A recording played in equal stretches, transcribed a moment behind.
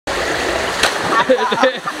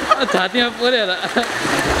छातीमा परेर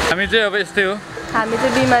हामी चाहिँ अब यस्तै हो हामी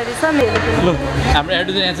चाहिँ बिमारी छ मेरो ल हाम्रो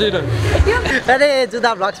एडु चाहिँ यहाँ चाहिँ अरे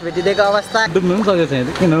जुदा ब्लग्स भेटिदिएको अवस्था डुब्नु पनि सकेको छैन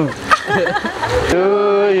किन हो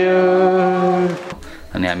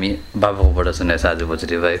अनि हामी बाबाकोबाट सुनेछ आज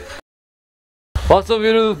पोजिटिभ भाइब अल्सो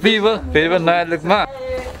मेरो फेरि नयाँ लुकमा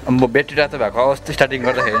अब ब्याट्री रातो भएको अवस्था स्टार्टिङ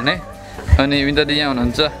गर्दाखेरि नै अनि विन्टरले यहाँ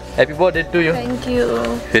हुनुहुन्छ happy birthday to you thank you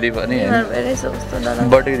फेरि पनि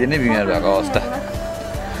बर्थडेको दिन नै बिमार भएको अवस्था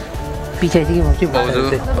पिछाइ चाहिँ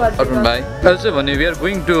अर्पण भाइ अझै भने we are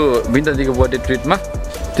going to विन्टरजीको birthday ट्रिटमा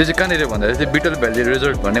त्यो चाहिँ कहाँनिर भन्दाखेरि चाहिँ बिटल भ्याली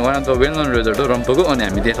रिजोर्ट भन्ने one of the well known resort हो रम्पोको अनि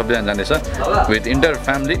हामी त्यहाँ सबैजना जाँदैछ with enter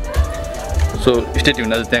family so state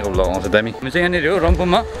हुँदा चाहिँ त्यहाँको भ्लग आउँछ दामी हामी चाहिँ यहाँनिर हो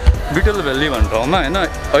रम्पोमा बिटल भ्याली भन्ने ठाउँमा होइन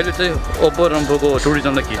अहिले चाहिँ ओप्पो रम्पोको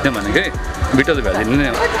टुरिज्मलाई खिच्ने भनेकै बिटल भ्याली नै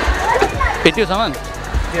हो यति हो सामान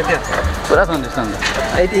पुरा छ नि त्यस्तो अन्त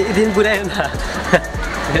दिन पुऱ्यायो नि त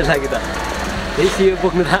मेरो लागि त यही सियो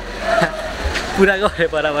बोक्नु त पुरा गरे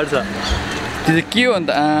बराबर छ त्यो चाहिँ के हो अन्त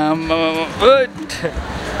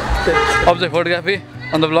अब चाहिँ photography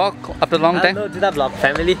on the blog after long time जुदा ब्लग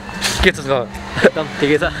फ्यामिली के छ खबर एकदम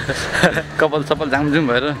ठिकै छ कपाल सपाल झामझुम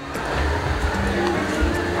भएर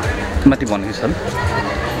माथि भनेको छ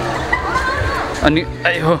अनि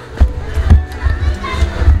आइ हो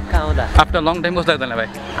कहाँ आउँदा आफ्टर लङ टाइम कस्तो लाग्दैन भाइ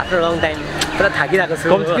आफ्टर लङ टाइम पुरा थाकिरहेको छु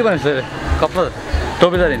के भन्छ अरे कपाल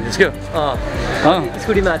टोपेदार हिँड्दैछ क्या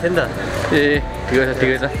स्कुटीमा आएको थियो नि त ए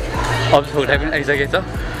ठिकै छ अब फोटो पनि आइसकेको छ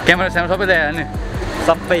क्यामेरा स्यामेरा सबै ल्यायो नि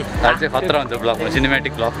सबै अहिले चाहिँ खतरा हुन्छ ब्लगमा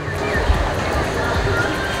सिनेमेटिक ब्लग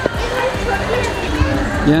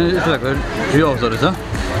यहाँ यस्तो भएको भ्यू हाउसहरू छ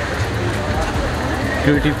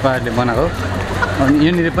क्रिएटिभ पार्टले बनाएको अनि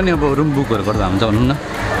यहाँनिर पनि अब रुम बुकहरू गर्दा हुन्छ भनौँ न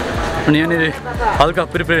अनि यहाँनिर हल्का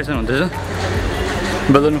प्रिपेरेसन हुँदैछ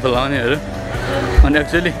बेलुन फुलाउनेहरू अनि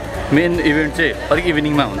एक्चुअली मेन इभेन्ट चाहिँ अलिक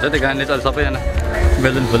इभिनिङमा हुन्छ त्यही कारणले चाहिँ सबैजना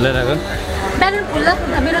बेलुन फुलाइरहेको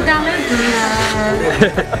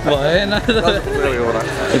भएन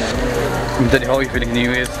how you feeling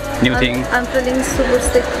new years new thing I'm feeling super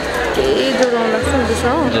sick. केही ज्वरो आउन लाग्छ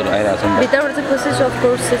ज्वरो आइरहेको छ नि भित्रबाट चाहिँ खुसी छु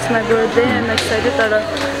of course it's my birthday and excited तर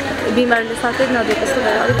बिमारले साथै नदिएको जस्तो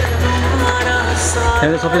भयो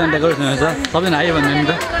यहाँ सबैजना डेकोरेसन हुन्छ सबैजना आयो भन्नु नि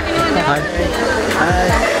त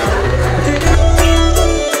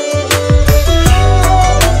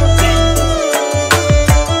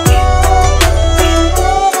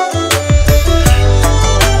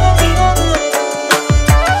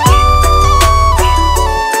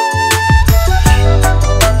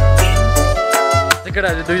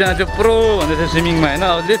केटाहरू दुईजना चाहिँ प्रो भन्दै थियो स्विमिङमा होइन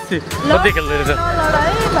अब लेट्सी कति खेल्दै रहेछ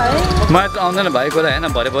मलाई चाहिँ आउँदैन भाइ कुरा होइन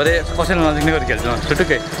भरे कसैलाई नजिक नै गरेर खेल्छु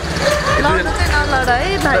छुटुकै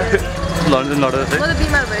लड्नु लड्दैछ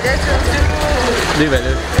दुई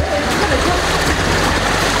भाइले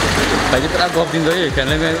भाइ चाहिँ पुरा गफ दिन्छ है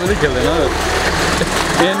खेल्ने उसै खेल्दैन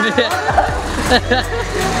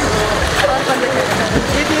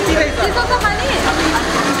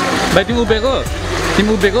भाइ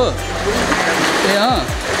तिमी उभिएको ए अँ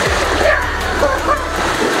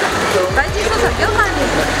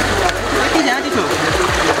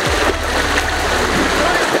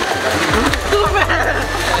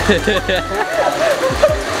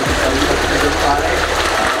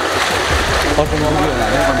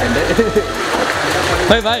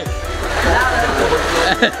भाइ भाइ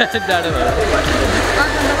जाडो भयो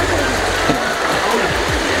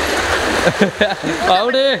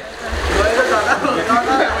आउडे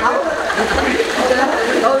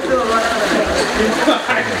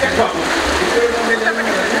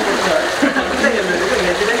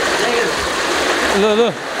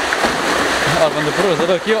ल अर्पण त प्रो छ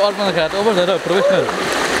र के अर्पण खाएर त ओभर छ र प्रोफेसनल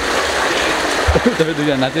तपाईँ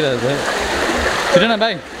दुईजना नाचिरहेको छ छिटो न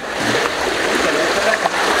भाइ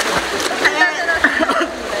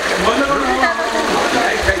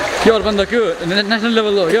के अर्पण त के नेसनल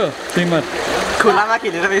लेभलको हो क्या स्विमर खुलामा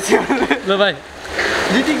खेलेर बेच्यो ल भाइ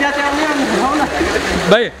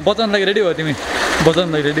भाइ बचाउन लागि रेडी भयो तिमी बचाउन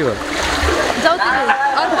लागि रेडी भयो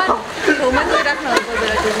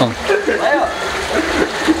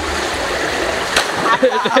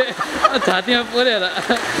छातीमा परेर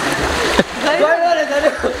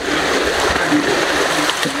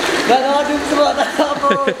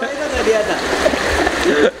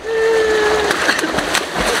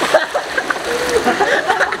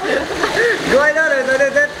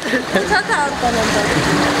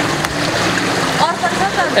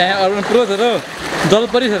ए अर्पण प्रो छ र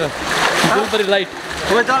जलपरी छ र जलपरी लाइट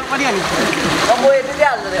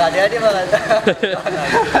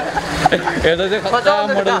हेर्दा चाहिँ खतरा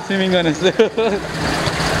मोडल स्विमिङ गर्ने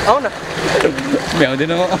आउ न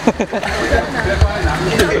भ्याउँदिनँ म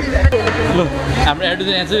ल हाम्रो एडु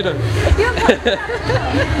चाहिँ यहाँ चाहिँ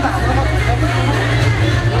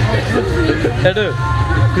एडु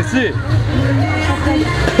खुसी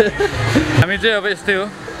हामी चाहिँ अब यस्तै हो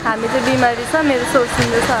हामी चाहिँ बिमारी छ मेरो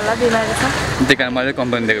सोचिँदै छ होला बिमारी छ त्यही कारण मैले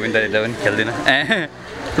कम्पनी दिएको पनि दाइले पनि खेल्दिनँ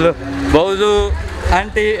ल भाउजू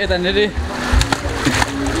आन्टी यतानिर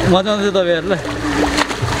मजा आउँछ तपाईँहरूलाई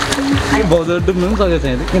भाउजू डुब्नु पनि सकेको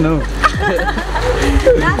छैन किन हौ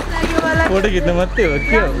फोटो खिच्नु मात्रै हो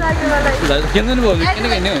के हो किन्नु नि भाउजू किन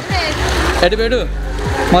किन्यो एडु बेडु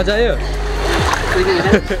मजा आयो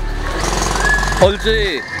अहिले चाहिँ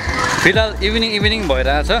फिलहाल इभिनिङ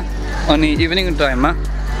भइरहेछ अनि इभिनिङ टाइममा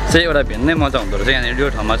चाहिँ एउटा भिन्नै मजा हुँदो रहेछ यहाँनिर यो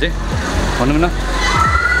ठाउँमा चाहिँ भनौँ न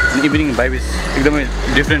इभिनिङ भाइब्स एकदमै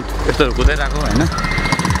डिफ्रेन्ट यस्तोहरू कुदाइरहेको होइन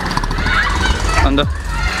अन्त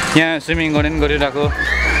यहाँ स्विमिङ गर्ने पनि गरिरहेको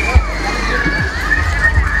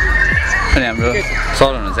अनि हाम्रो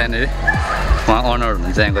सर हुनुहुन्छ यहाँनिर उहाँ अनर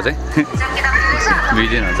हुनुहुन्छ यहाँको चाहिँ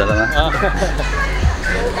भिडियो हुन्छ होला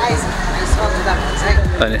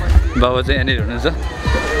अनि बाबा चाहिँ यहाँनिर हुनुहुन्छ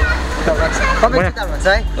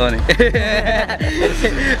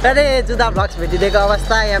अरे जुदा भ्लग्स भेटिदिएको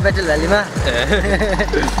अवस्था यहाँ बेटल भ्यालीमा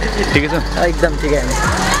ठिकै छ एकदम ठिकै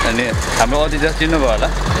अनि हाम्रो अतिथि चिन्नुभयो होला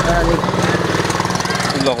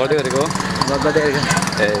भ्लग गर्दै गरेको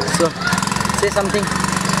ए सो से समथिङ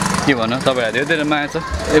के भन्नु तपाईँहरू धेरै धेरै माया छ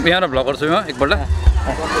यहाँ भ्लग गर्छु म एकपल्ट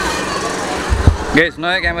गेस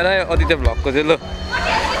नयाँ क्यामेरा अदित्य भ्लगको चाहिँ ल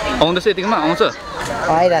आउँदैछ यतिकोमा आउँछ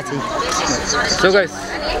आइरहेको so guys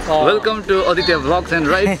welcome to Aditya vlogs and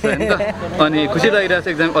rides होइन त अनि खुसी लागिरहेको छ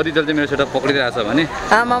एकदम अदित्यले चाहिँ मेरो सेटअप पक्रिरहेको छ भने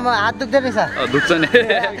आमामा हात दुख्दै रहेछ दुख्छ नि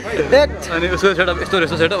अनि उसको सेटअप यस्तो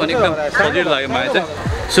रहेछ सेटअप अनि एकदम सजिलो लाग्यो मलाई चाहिँ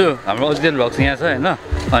सो हाम्रो अदित्य भ्लग्स यहाँ छ होइन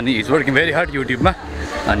अनि इज वर्किङ भेरी हार्ड युट्युबमा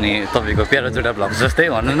अनि तपाईँको प्यारो जोडा भ्लग्स जस्तै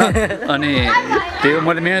भनौँ न अनि त्यो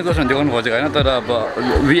मैले मेहनत गर्छु भने त्यो गर्नु खोजेको होइन तर अब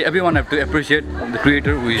we every one have to appreciate the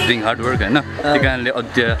creator who is doing hard work होइन त्यही कारणले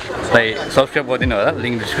अदित्यलाई सब्सक्राइब गरिदिनु होला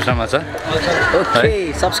लिङ्क डिस्क्रिप्सनमा छ ओके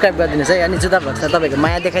सब्सक्राइब गरिदिनुहोस् है अनि जुदा भ्लग्सलाई तपाईँको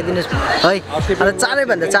माया देखाइदिनुहोस् है अन्त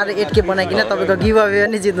चारैभन्दा चारै 8K बनाइकन तपाईँको गिभ अवे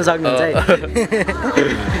पनि जित्नु सक्नुहुन्छ है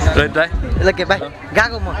राइट बाई ल के बाई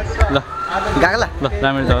गएको म ल गएको ल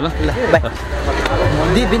राम्ररी छ ल बाई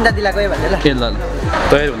बिन्दा दिला गयो भने ल के ल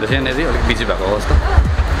तयारी हुँदैछ यहाँनिर अलिक बिजी भएको अवस्था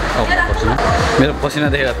मेरो पसिना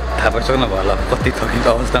देखेर थाहा पाइसक्नु भयो होला कति थकिन्छ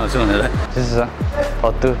अवस्थामा छु भनेर त्यस्तो छ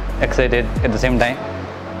हत्तु excited at the same time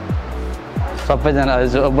सबैजना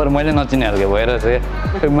अब मैले नचिने खालको भएर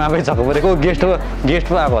चाहिँ माफै छक्क परेको गेस्ट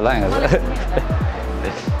पो आएको होला यहाँ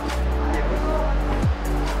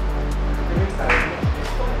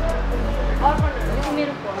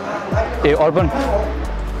ए अर्पण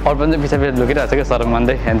चाहिँ पिछा लुकिरहेको छ क्या सरम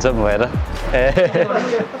मान्दै ह्यान्डसम भएर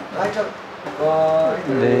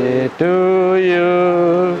birthday to you,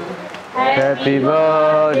 happy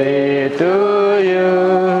birthday to you,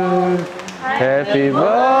 happy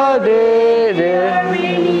birthday dear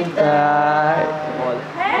Rita,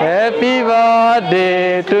 happy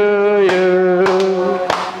birthday to you,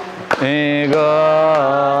 may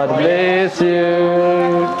God bless you,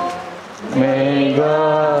 may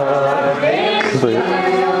God bless you.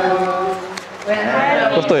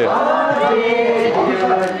 कस्तो हो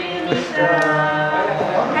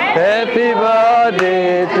Happy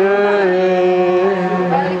birthday to you,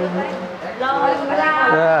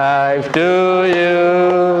 life to you,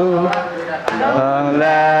 long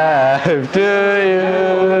life to you.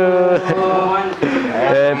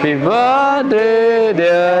 Happy birthday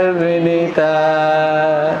dear Vinita,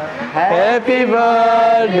 happy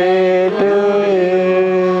birthday to you.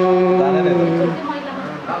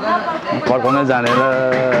 पर्खाउन जानेर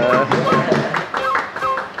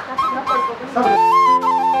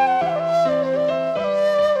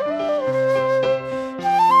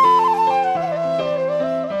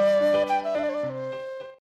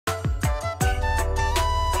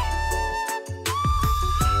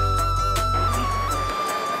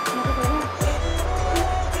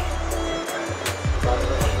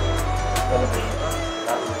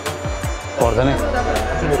पर्दैन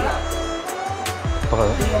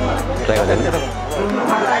try गर्दैन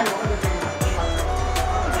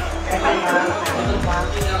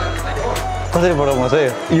कसरी पठाउनुपर्छ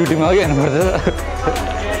युट्युबमा अघि हेर्नुपर्छ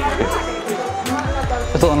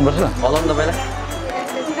यस्तो गर्नुपर्छ हलाउनु तपाईँलाई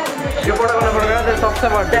यो पठाउनु पर्दैन सक्छ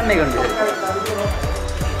ट्यान्नै गर्नु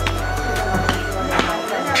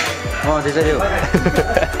त्यसरी हो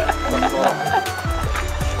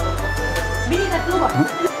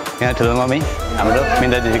यहाँ ठुलो मम्मी हाम्रो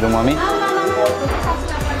मिन्दा दिदीको मम्मी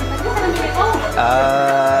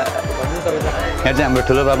यहाँ चाहिँ हाम्रो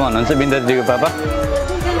ठुलो पापा हुनुहुन्छ बिन्दा दिदीको पापा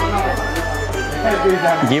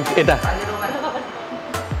गिफ्ट यता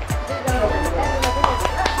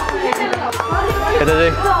अहिले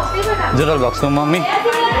चाहिँ जुडल भक्सको मम्मी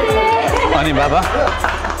अनि बाबा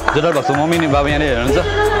जुडल भक्सको मम्मी अनि बाबा यहाँनिर हेर्नुहुन्छ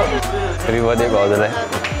ह्याप्पी बर्थडे भाउजूलाई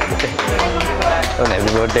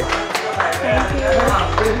ह्याप्पी बर्थडे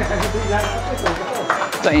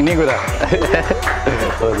चाहिने कुरा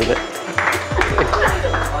हजुरलाई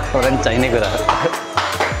चाहिने कुरा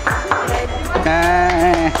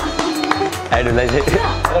आइडुलाई चाहिँ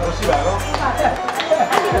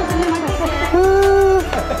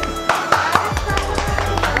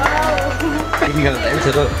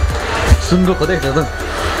सुन्दो खोज्दैछ त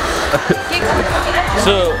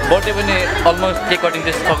सो बर्थडे पनि अलमोस्ट केक कटिङ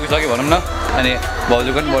चाहिँ सकिसक्यो भनौँ न अनि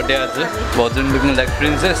भाउजूको पनि बर्थडे आज भाउजू लुकिङ लाइक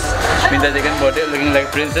प्रिन्सेस मिन्दाजीको पनि बर्थडे लुकिङ लाइक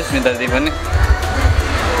प्रिन्सेस मिन्दाजी पनि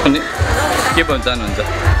अनि के भन्न चाहनुहुन्छ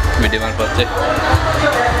भिडियो मार्फत चाहिँ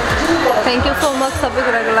थ्याङ्क यू सो मच सबै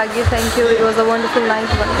कुराको लागि thank you it was a wonderful night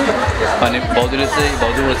अनि भाउजूले चाहिँ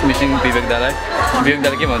भाउजू वाज मिसिङ विवेक दालाई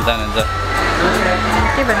के भन्न चाहनुहुन्छ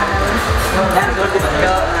के भन्नु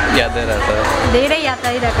याद आइरहेको छ धेरै याद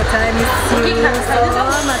आइरहेको छ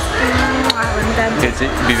त्यो चाहिँ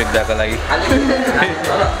विवेक दाको लागि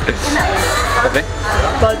तपाईँ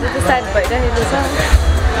भाउजू चाहिँ सायद भइरहेको छ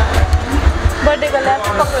बर्थडेको ल्याब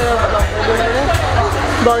पक्रेर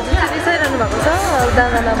भाउजू चाहिँ रिसाइरहनु भएको छ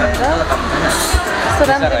दाना नभएर सो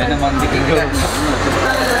राम्रो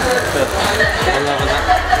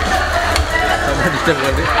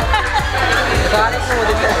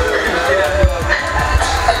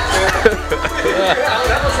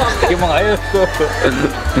के मगायो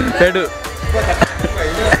हेडु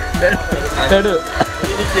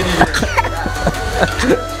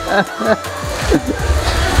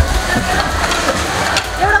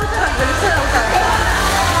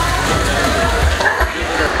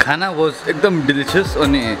खाना वाज एकदम डिलिसियस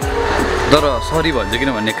अनि तर सरी भन्छु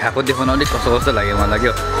किनभने खाएको देखाउन अलिक कस्तो कस्तो लाग्यो मलाई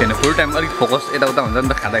क्या किन फुल टाइम अलिक फोकस यताउता हुन्छ नि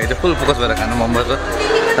त खाँदाखेरि चाहिँ फुल फोकस भएर खानु मन पर्छ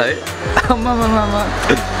है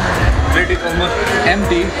प्लेट इज अलमोस्ट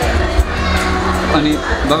एम्टी अनि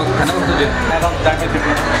बाबाको खाना कस्तो थियो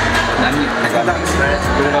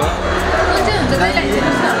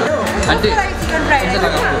आन्टी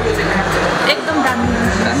एकदम दामी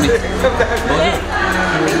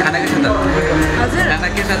खाना के छ त हजुर खाना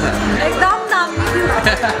के छ त एकदम दामी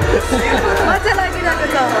मजा लागिरहेको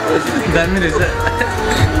छ दामी रहेछ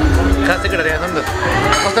खासै कुरा रहेछ नि त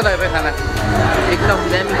कस्तो लाग्यो खाना एकदम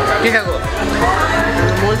दामी के खाएको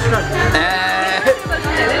मोन्स्टर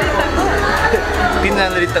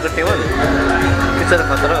तिनजनाले रित्ताको टेबल के छ त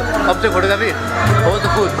खतरा अब चाहिँ फोटोग्राफी हो त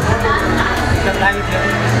food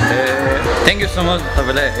thank you so much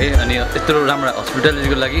तपाईँलाई है अनि यत्रो राम्रो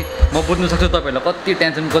हस्पिटालिटीको लागि म बुझ्नु सक्छु तपाईँहरूलाई कति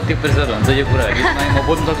टेन्सन कति प्रेसर हुन्छ यो कुराहरू म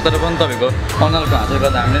बुझ्नु सक्छु तर पनि तपाईँको अनुहारको हाँसो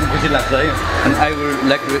गर्दा हामीलाई पनि खुसी लाग्छ है अनि I would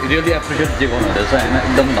like really appreciate जे गर्नुहुँदैछ होइन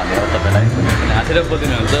एकदम धन्यवाद तपाईँलाई अनि हाँसेर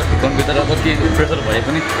बोलिदिनुहुन्छ कम्प्युटर कति प्रेसर भए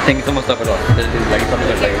पनि थ्याङ्क यू सो मच तपाईँलाई हस्पिटालिटीको लागि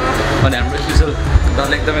सबैको लागि अनि हाम्रो स्पेसल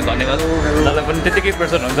दादालाई एकदमै धन्यवाद दादालाई पनि त्यतिकै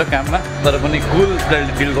प्रेसर हुन्छ काममा तर पनि कुल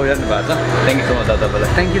फिल गरिरहनु भएको छ थ्याङ्क यू सो मच दादा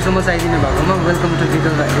तपाईँलाई थ्याङ्क यू सो मच आइदिनु भएकोमा welcome to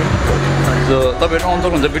beetle valley so तपाईँहरू आउनु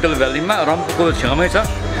सक्नुहुन्छ बिटल भ्यालीमा रम्फूको छेउमै छ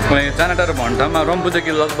चानाटार भन्ठामा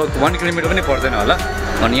रम्फूदेखि लगभग 1 किलोमिटर पनि पर्दैन होला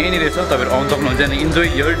अनि यहीँनिर छ तपाईँहरू आउनु सक्नुहुन्छ अनि इन्जोय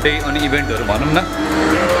यर डे अनि इभेन्टहरू भनौँ न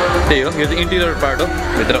त्यही हो यो चाहिँ इन्टिरियर पार्ट हो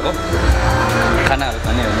भित्रको खानाहरू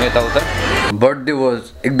खाने हुने यताउता बर्थडे वाज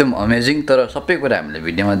एकदम अमेजिङ तर सबै कुरा हामीले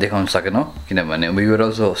भिडियोमा देखाउन सकेनौँ किनभने we were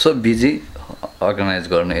also so busy organise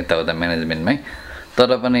गर्नु यताउता म्यानेजमेन्टमै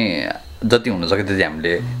तर पनि जति हुनसक्यो त्यति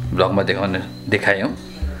हामीले ब्लगमा देखायौँ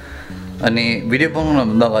अनि भिडियो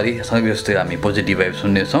बनाउनुभन्दा अगाडि सँगै जस्तै हामी पोजिटिभ भाइब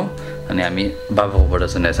सुन्नेछौँ अनि हामी बाबाकोबाट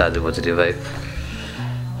सुन्नेछ आज पोजिटिभ भाइब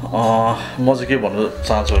म चाहिँ के भन्नु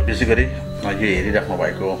चाहन्छु विशेष गरी यो हेरिराख्नु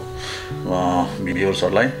भएको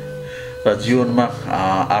भ्युअर्सहरूलाई र जीवनमा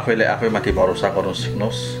आफैले आफैमाथि भरोसा गर्नु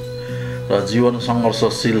सिक्नुहोस् र जीवन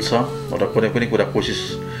सङ्घर्षशील छ र कुनै पनि कुरा कोसिस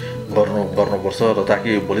गर्नुपर्छ र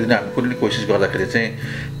ताकि भोलि दिन हामी कुनै कोसिस गर्दाखेरि चाहिँ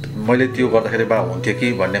मैले त्यो गर्दाखेरि बा हुन्थ्यो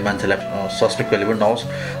कि भन्ने मान्छेलाई सस्पेक्ट कहिले पनि नहोस्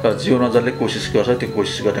र जीवनमा जसले कोसिस गर्छ त्यो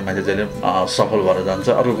कोसिस गर्ने मान्छे जसले सफल भएर जान्छ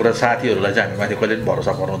अर्को कुरा साथीहरूलाई चाहिँ हामीमाथि कहिले पनि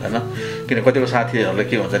भरोसा पर्नु हुँदैन किन कतिको साथीहरूले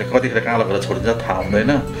के हुन्छ भने कतिखेर कहाँ लगेर छोडिन्छ थाहा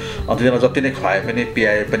हुँदैन अनि तिनीहरूलाई जति नै खुवाए पनि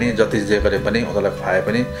पियाए पनि जति जे गरे पनि उनीहरूलाई खुवाए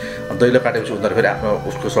पनि दैलो काटेपछि उनीहरू फेरि आफ्नो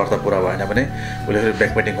उसको स्वार्थ पुरा भएन भने उसले फेरि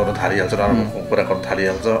ब्याकपेटिङ गर्नु थालिहाल्छ नराम्रो कुरा गर्नु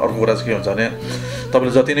थालिहाल्छ अर्को कुरा चाहिँ के हुन्छ भने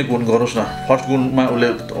तपाईँले जति नै गुण गर्नुहोस् न फर्स्ट गुणमा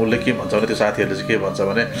उसले के भन्छ भने त्यो साथीहरूले चाहिँ के भन्छ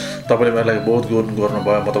भने तपाईँले मेरो लागि बहुत गुण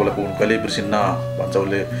गर्नुभयो म तपाईँलाई गुण कहिले बिर्सिन्न भन्छ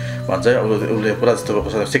उसले भन्छ अब उसले पुरा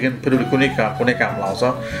जस्तो सेकेन्ड फेरि उसले कुनै काम लाउँछ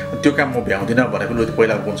त्यो काम म भ्याउँदिनँ भने पनि उसले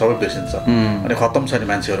पहिलाको गुण सबै बिर्सिन्छ अनि खत्तम छ नि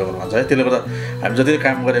मान्छेहरू भन्छ है त्यसले गर्दा हामी जति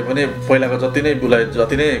काम गरे पनि पहिलाको जति नै उसलाई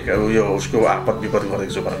जति नै यो उसको आपद विपद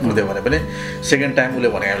गरेको छु भन्दै भने पनि सेकेन्ड टाइम उसले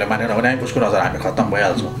भने हामीलाई मानेन भने उसको नजर हामी खत्तम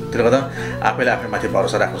भइहाल्छौँ त्यसले गर्दा आफैले आफैमाथि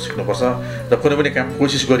भरोसा राख्नु सिक्नुपर्छ र कुनै पनि काम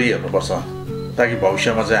कोसिस गरिहेर्नुपर्छ ताकि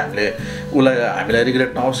भविष्यमा चाहिँ हामीलाई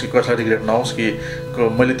रिग्रेट नहोस् कि कसैलाई रिग्रेट नहोस् कि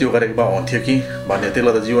मैले त्यो गरेको भए हुन्थ्यो कि भन्ने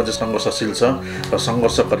त्यसले गर्दा जीवन चाहिँ सङ्घर्षशील छ र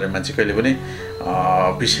सङ्घर्ष गर्ने मान्छे कहिले पनि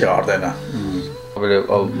पछि हट्दैन तपाईँले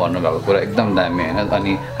अब भन्नुभएको कुरा एकदम दामी होइन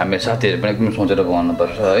अनि हामी साथीहरू पनि एकदम सोचेर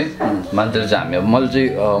गर्नुपर्छ है मान्छेले चाहिँ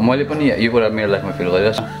मैले पनि यो कुरा मेरो लाइफमा फिल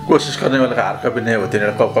गरेँ कोसिस गर्ने बेलाको हार कवि नै हो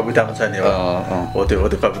त्यहाँनिर कवितामा छ नि हो त्यो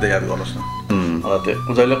कविता याद गर्नुहोस् न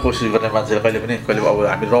त्यो जहिले कोसिस गर्ने मान्छेले कहिले अब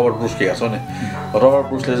हामी रबर्ट ब्रुस हेर्छौँ छौँ नि रबर्ट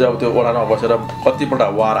ब्रुसले चाहिँ अब त्यो ओडामा बसेर कतिपल्ट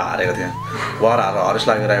वार हारेको थियो वार हारेर हरेस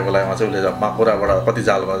लागिरहेको बेलामा चाहिँ उसले माकुराबाट कति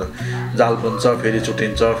जाल बुन्छ फेरि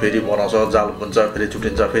छुट्टिन्छ फेरि बनाउँछ जाल बुन्छ फेरि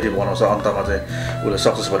छुट्टिन्छ फेरि बनाउँछ अन्तमा चाहिँ उसले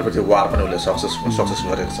सक्सेस गरेपछि वार पनि उसले सक्सेस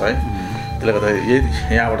गरेको छ है त्यसले गर्दा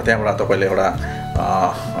यहाँबाट त्यहाँबाट तपाईँले एउटा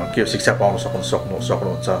के शिक्षा पाउन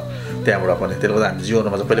सक्नुहुन्छ त्यहाँबाट पनि त्यसले गर्दा हामी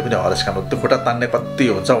जीवनमा चाहिँ कहिले पनि हरेस खानु त्यो खुट्टा तान्ने कति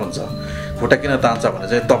हुन्छ खुट्टा किन तान्छ भने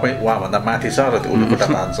चाहिँ तपाईँ उहाँभन्दा माथि छ र उसले खुट्टा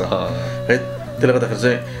तान्छ है त्यसले गर्दाखेरि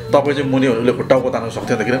चाहिँ तपाईँ चाहिँ मुनि उसले खुट्टा तान्नु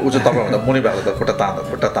सक्थ्यो किन ऊ चाहिँ तपाईँभन्दा मुनि भएको त खुट्टा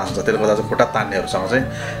तान्छ त्यसले गर्दा चाहिँ खुट्टा तान्नेहरूसँग चाहिँ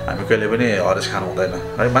हामी कहिले पनि हरेस खानु हुँदैन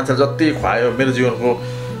है मान्छेले जति खुवायो मेरो जीवनको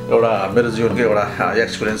एउटा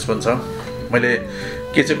एक्सपिरियन्स पनि छ मैले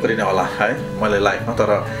के चाहिँ गरिनँ होला है मैले लाइफमा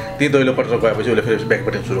तर ती दैलो पटेर गएपछि उसले फेरि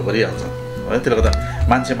ब्याकपट्टि सुरु गरिहाल्छ है त्यसले गर्दा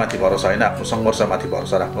मान्छेमाथि भरोसा होइन आफ्नो सङ्घर्षमाथि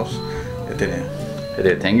भरोसा राख्नुहोस् यति नै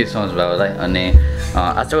फेरि थ्याङ्क यू सो मच बाबालाई अनि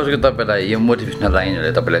आशा गर्छु कि तपाईँलाई यो मोटिभेसनल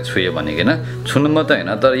लाइनहरूले तपाईँलाई छुयो भनेकन छुनु मात्रै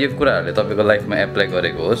होइन तर यो कुराहरूले तपाईँको लाइफमा एप्लाई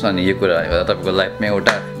गरेको होस् अनि यो कुरा तपाईँको लाइफमा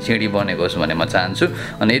एउटा सिँढी बनेको होस् भन्ने म चाहन्छु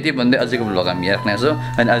अनि यति भन्दै अझैको भ्लग हामी राख्ने छौँ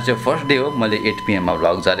अनि आज चाहिँ फर्स्ट डे हो मैले 8 PM मा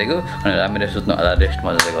भ्लग झारेको अनि राम्ररी सुत्नु होला रेस्ट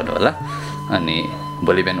मजाले गर्नु होला अनि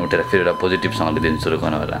भोलि बिहान उठेर फेरि एउटा पोजिटिभसँगले दिन सुरु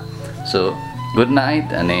गर्नु होला सो गुड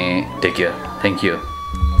नाइट अनि टेक केयर थ्याङ्क यू